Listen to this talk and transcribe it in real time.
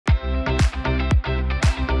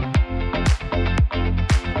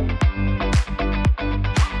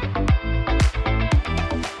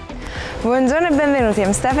Buongiorno and benvenuti.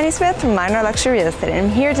 I'm Stephanie Smith from Lionard Luxury Real Estate, and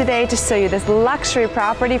I'm here today to show you this luxury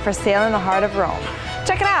property for sale in the heart of Rome.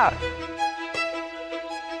 Check it out!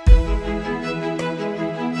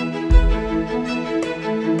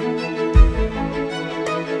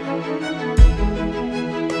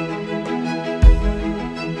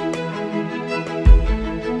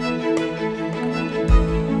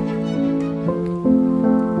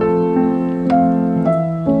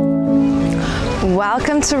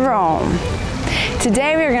 Welcome to Rome.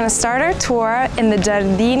 Today we are going to start our tour in the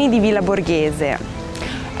Giardini di Villa Borghese.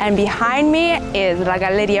 And behind me is La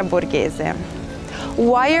Galleria Borghese.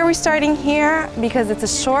 Why are we starting here? Because it's a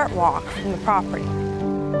short walk from the property.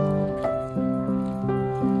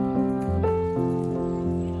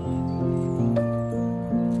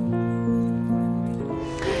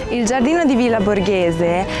 Il giardino di Villa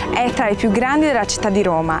Borghese è tra i più grandi della città di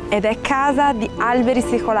Roma ed è casa di alberi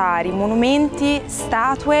secolari, monumenti,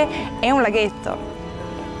 statue e un laghetto.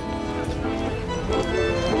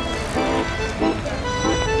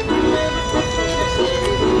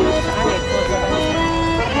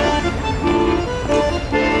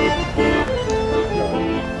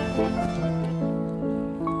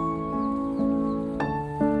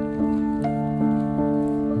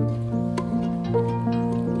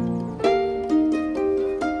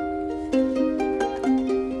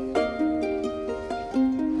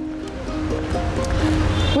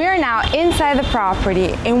 We are now inside the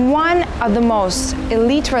property in one of the most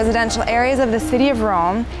elite residential areas of the city of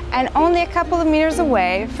Rome and only a couple of meters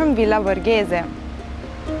away from Villa Borghese.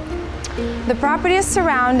 The property is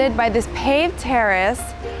surrounded by this paved terrace,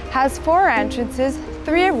 has 4 entrances,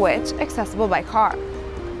 3 of which accessible by car.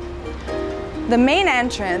 The main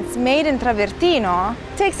entrance, made in travertino,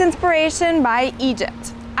 takes inspiration by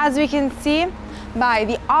Egypt, as we can see by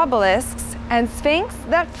the obelisks and sphinx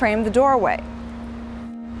that frame the doorway.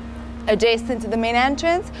 Adjacent to the main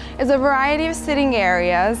entrance is a variety of sitting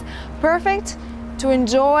areas, perfect to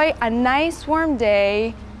enjoy a nice warm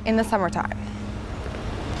day in the summertime.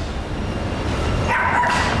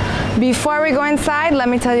 Before we go inside, let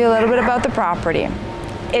me tell you a little bit about the property.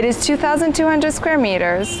 It is 2,200 square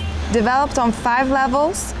meters, developed on 5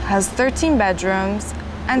 levels, has 13 bedrooms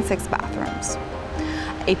and 6 bathrooms.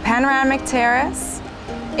 A panoramic terrace,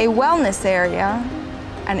 a wellness area,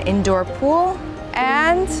 an indoor pool,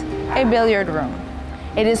 and a billiard room.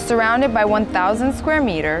 It is surrounded by 1,000 square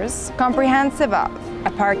meters, comprehensive of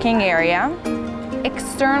a parking area,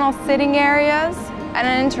 external sitting areas, and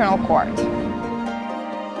an internal court.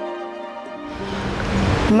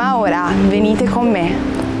 Ma ora venite con me.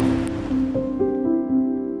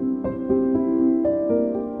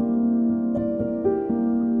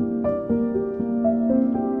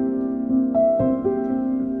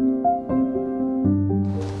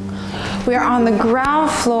 We are on the ground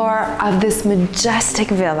floor of this majestic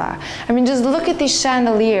villa. I mean, just look at these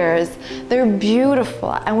chandeliers. They're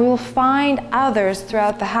beautiful, and we will find others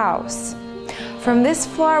throughout the house. From this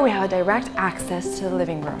floor, we have direct access to the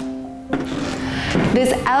living room.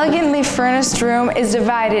 This elegantly furnished room is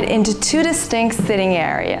divided into 2 distinct sitting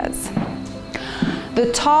areas. The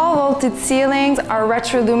tall vaulted ceilings are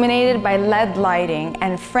retroilluminated by LED lighting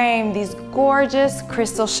and frame these gorgeous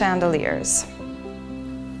crystal chandeliers.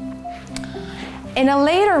 In a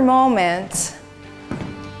later moment,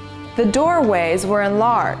 the doorways were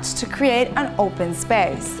enlarged to create an open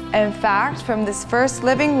space. In fact, from this first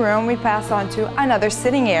living room, we pass on to another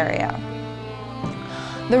sitting area.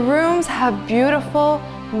 The rooms have beautiful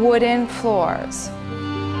wooden floors.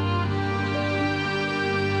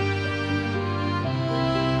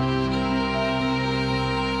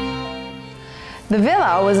 The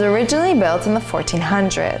villa was originally built in the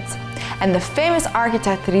 1400s. And the famous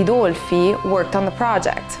architect Ridolfi worked on the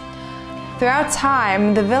project. Throughout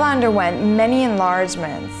time, the villa underwent many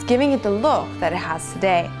enlargements, giving it the look that it has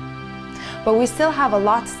today. But we still have a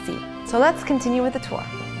lot to see, so let's continue with the tour.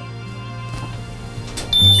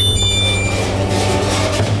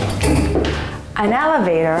 An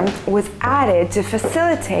elevator was added to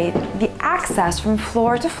facilitate the access from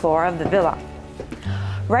floor to floor of the villa.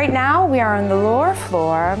 Right now, we are on the lower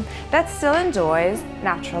floor that still enjoys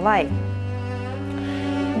natural light.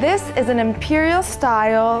 This is an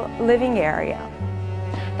imperial-style living area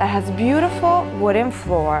that has beautiful wooden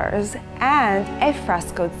floors and a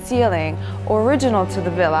frescoed ceiling, original to the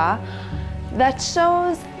villa, that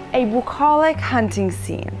shows a bucolic hunting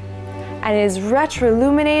scene and is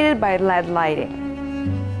retroilluminated by LED lighting.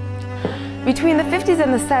 Between the 50s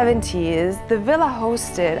and the 70s, the villa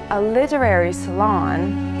hosted a literary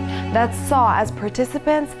salon that saw as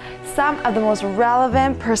participants some of the most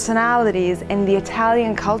relevant personalities in the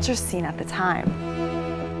Italian culture scene at the time.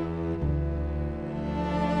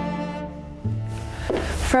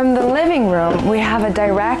 From the living room, we have a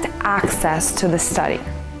direct access to the study.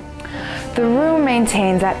 The room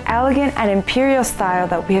maintains that elegant and imperial style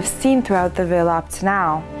that we have seen throughout the villa up to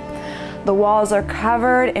now. The walls are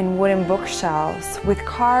covered in wooden bookshelves with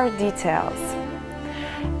carved details.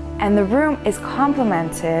 And the room is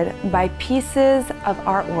complemented by pieces of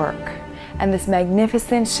artwork and this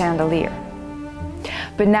magnificent chandelier.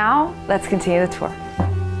 But now, let's continue the tour.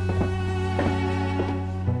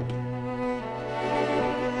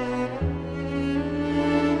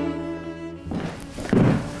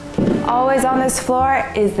 Always on this floor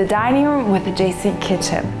is the dining room with adjacent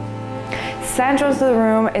kitchen. Central to the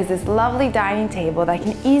room is this lovely dining table that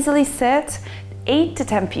can easily sit 8 to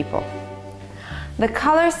 10 people. The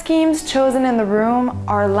color schemes chosen in the room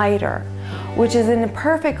are lighter, which is in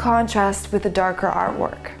perfect contrast with the darker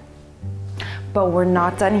artwork. But we're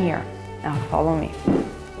not done here. Now follow me.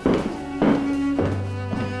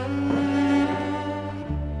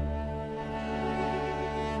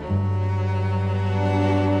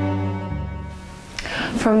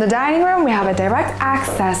 From the dining room, we have a direct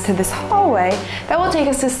access to this hallway that will take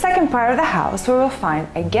us to the second part of the house, where we'll find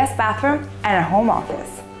a guest bathroom and a home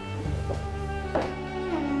office.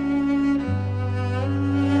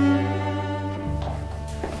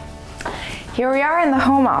 Here we are in the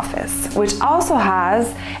home office, which also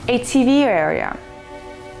has a TV area.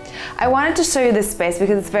 I wanted to show you this space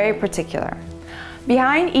because it's very particular.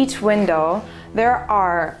 Behind each window, there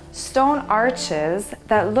are stone arches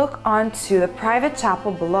that look onto the private chapel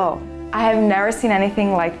below. I have never seen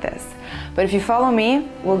anything like this, but if you follow me,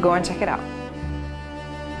 we'll go and check it out.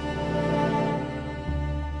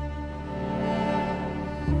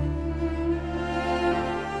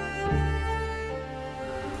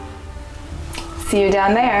 See you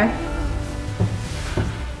down there.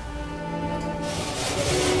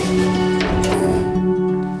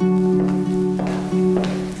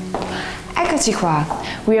 Eccoci qua.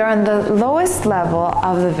 We are on the lowest level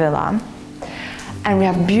of the villa, and we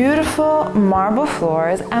have beautiful marble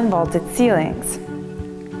floors and vaulted ceilings.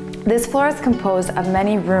 This floor is composed of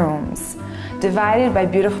many rooms, divided by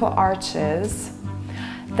beautiful arches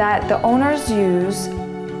that the owners use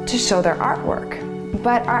to show their artwork,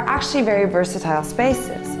 but are actually very versatile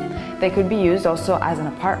spaces. They could be used also as an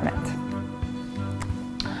apartment.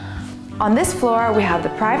 On this floor, we have the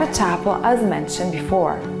private chapel, as mentioned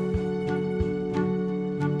before.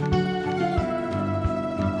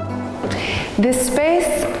 This space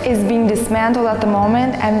is being dismantled at the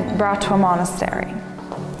moment and brought to a monastery.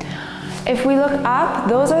 If we look up,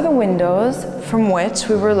 those are the windows from which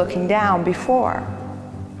we were looking down before.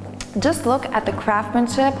 Just look at the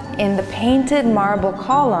craftsmanship in the painted marble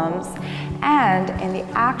columns and in the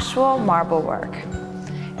actual marble work.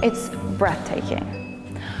 It's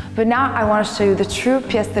breathtaking. But now I want to show you the true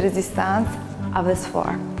pièce de résistance of this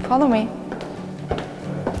floor. Follow me.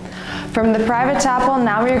 From the private chapel,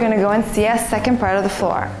 now we're going to go and see a second part of the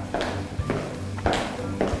floor.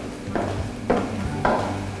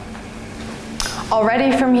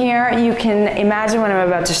 Already from here, you can imagine what I'm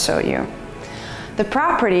about to show you. The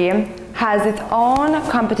property has its own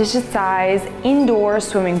competition-size indoor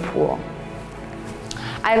swimming pool.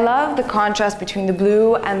 I love the contrast between the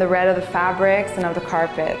blue and the red of the fabrics and of the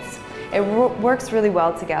carpets. It works really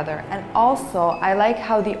well together. And also, I like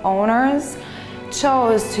how the owners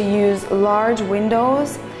chose to use large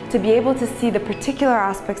windows to be able to see the particular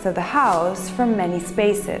aspects of the house from many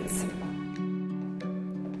spaces.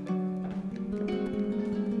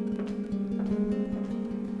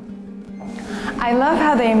 I love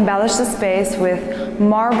how they embellish the space with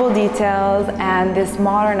marble details and this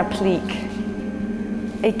modern applique.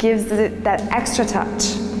 It gives it that extra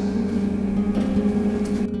touch.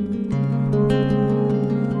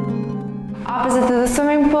 Opposite to the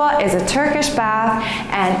swimming pool is a Turkish bath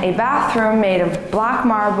and a bathroom made of black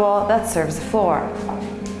marble that serves the floor.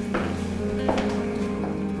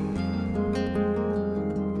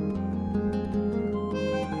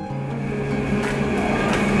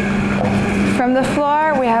 From the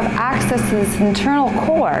floor, we have access to this internal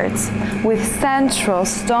courts with central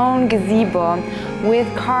stone gazebo with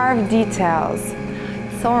carved details.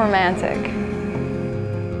 So romantic.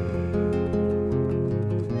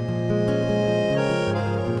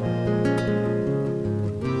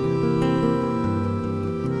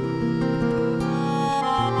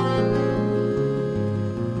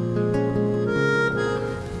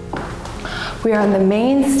 We are on the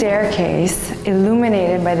main staircase,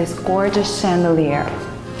 illuminated by this gorgeous chandelier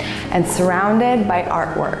and surrounded by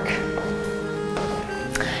artwork.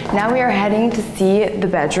 Now we are heading to see the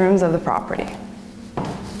bedrooms of the property.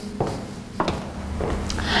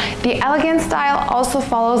 The elegant style also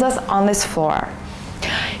follows us on this floor.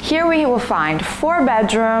 Here we will find 4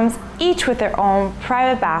 bedrooms, each with their own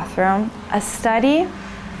private bathroom, a study,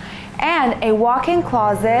 and a walk-in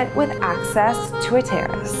closet with access to a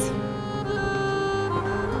terrace.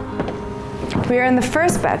 We are in the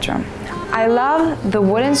first bedroom. I love the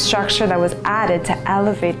wooden structure that was added to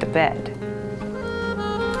elevate the bed.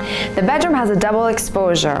 The bedroom has a double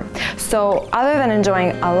exposure, so other than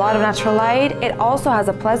enjoying a lot of natural light, it also has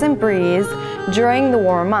a pleasant breeze during the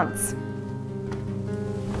warmer months.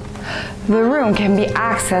 The room can be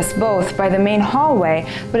accessed both by the main hallway,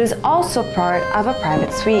 but is also part of a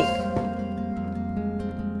private suite.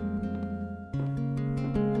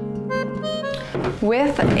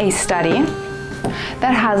 With a study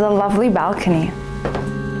that has a lovely balcony.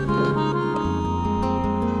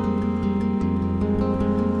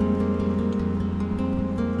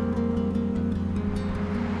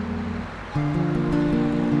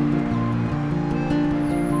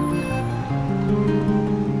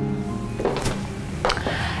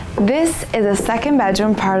 This is a second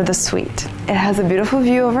bedroom part of the suite. It has a beautiful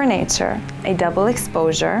view over nature, a double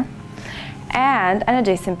exposure, and an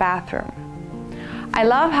adjacent bathroom. I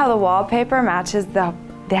love how the wallpaper matches the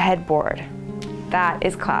headboard. That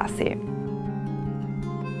is classy.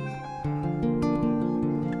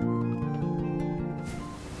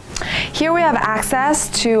 Here we have access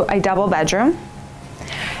to a double bedroom,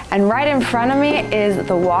 and right in front of me is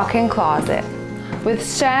the walk-in closet with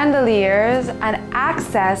chandeliers and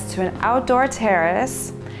access to an outdoor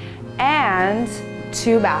terrace and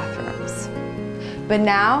 2 bathrooms. But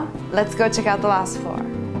now, let's go check out the last floor.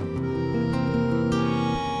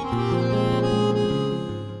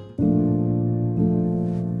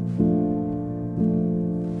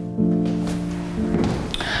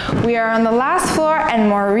 We are on the last floor and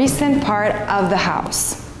more recent part of the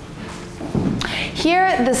house.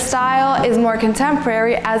 Here, the style is more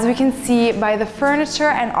contemporary, as we can see by the furniture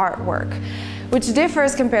and artwork, which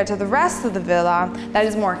differs compared to the rest of the villa that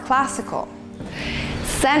is more classical.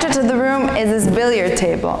 Center to the room is this billiard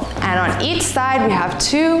table, and on each side we have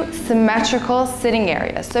 2 symmetrical sitting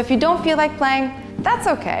areas. So if you don't feel like playing, that's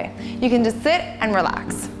okay. You can just sit and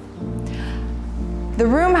relax. The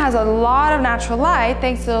room has a lot of natural light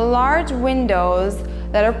thanks to the large windows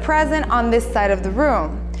that are present on this side of the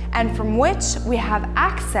room, and from which we have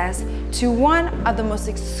access to one of the most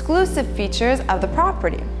exclusive features of the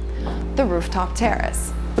property, the rooftop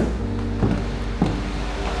terrace.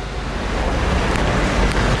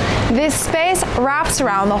 This space wraps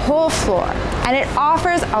around the whole floor, and it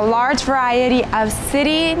offers a large variety of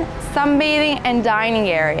sitting, sunbathing, and dining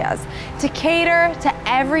areas to cater to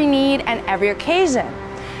every need and every occasion,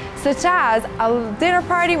 such as a dinner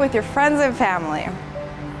party with your friends and family.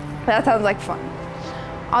 That sounds like fun.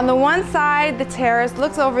 On the one side, the terrace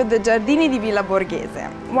looks over the Giardini di Villa Borghese,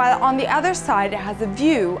 while on the other side, it has a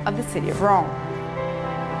view of the city of Rome.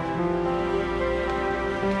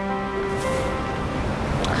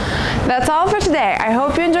 That's all for today. I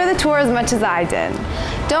hope you enjoyed the tour as much as I did.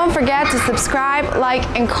 Don't forget to subscribe, like,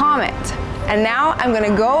 and comment. And now I'm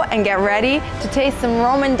gonna go and get ready to taste some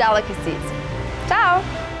Roman delicacies. Ciao!